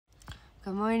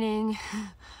Good morning.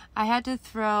 I had to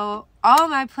throw all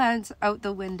my plants out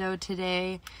the window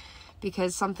today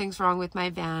because something's wrong with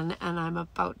my van and I'm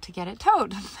about to get it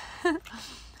towed.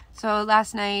 So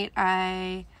last night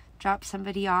I dropped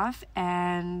somebody off,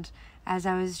 and as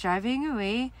I was driving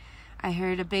away, I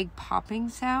heard a big popping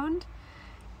sound,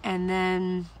 and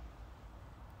then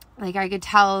I could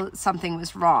tell something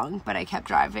was wrong, but I kept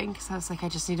driving because I was like, I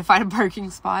just need to find a parking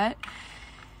spot.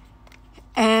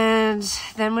 And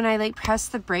then when I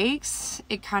pressed the brakes,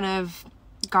 it kind of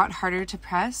got harder to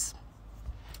press.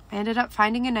 I ended up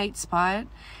finding a night spot,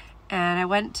 and I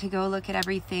went to go look at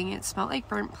everything. It smelled like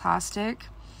burnt plastic.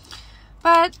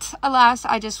 But alas,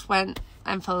 I just went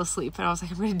and fell asleep, and I was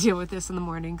like, I'm going to deal with this in the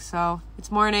morning. So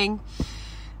it's morning.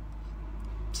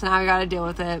 So now I got to deal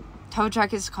with it. Tow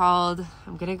truck is called.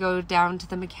 I'm going to go down to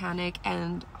the mechanic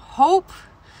and hope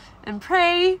and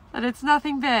pray that it's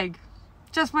nothing big.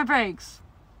 Just my brakes.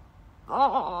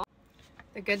 Oh.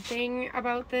 The good thing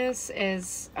about this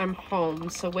is I'm home,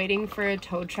 so waiting for a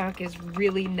tow truck is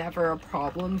really never a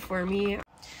problem for me.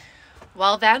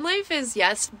 While van life is,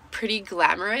 yes, pretty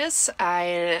glamorous,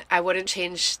 I wouldn't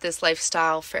change this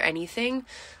lifestyle for anything.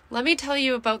 Let me tell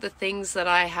you about the things that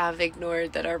I have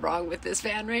ignored that are wrong with this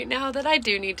van right now that I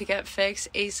do need to get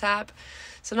fixed ASAP.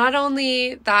 So not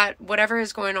only that, whatever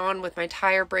is going on with my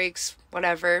tire, brakes,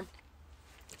 whatever.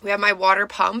 We have my water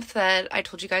pump that I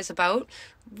told you guys about.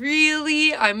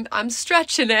 Really, I'm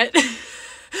stretching it.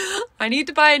 I need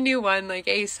to buy a new one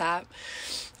ASAP.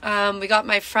 We got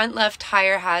my front left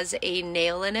tire has a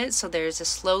nail in it, so there's a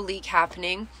slow leak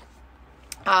happening.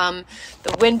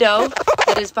 The window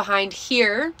that is behind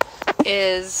here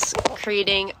is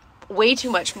creating way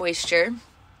too much moisture.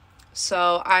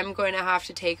 So I'm going to have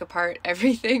to take apart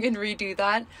everything and redo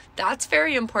that. That's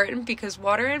very important because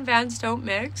water and vans don't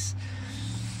mix.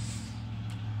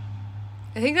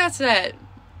 I think that's it,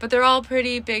 but they're all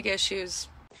pretty big issues.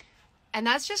 And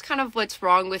that's just kind of what's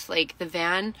wrong with the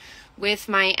van. With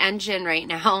my engine right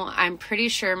now, I'm pretty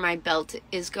sure my belt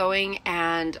is going,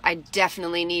 and I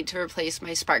definitely need to replace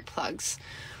my spark plugs.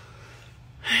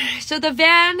 So the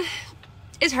van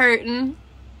is hurting,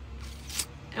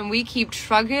 and we keep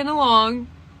trucking along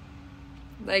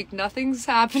like nothing's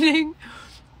happening,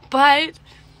 but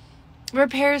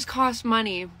repairs cost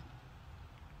money.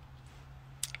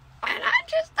 And I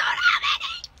just don't have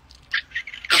any.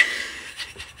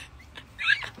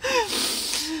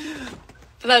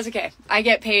 But that's okay. I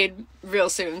get paid real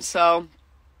soon, so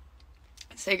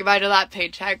say goodbye to that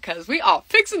paycheck because we all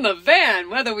fixing the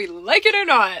van, whether we like it or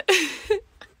not.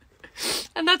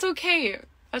 And that's okay.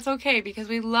 That's okay because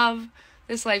we love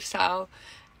this lifestyle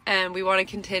and we want to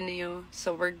continue.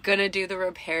 So we're gonna do the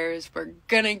repairs. We're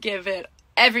gonna give it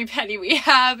every penny we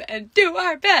have and do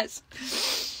our best.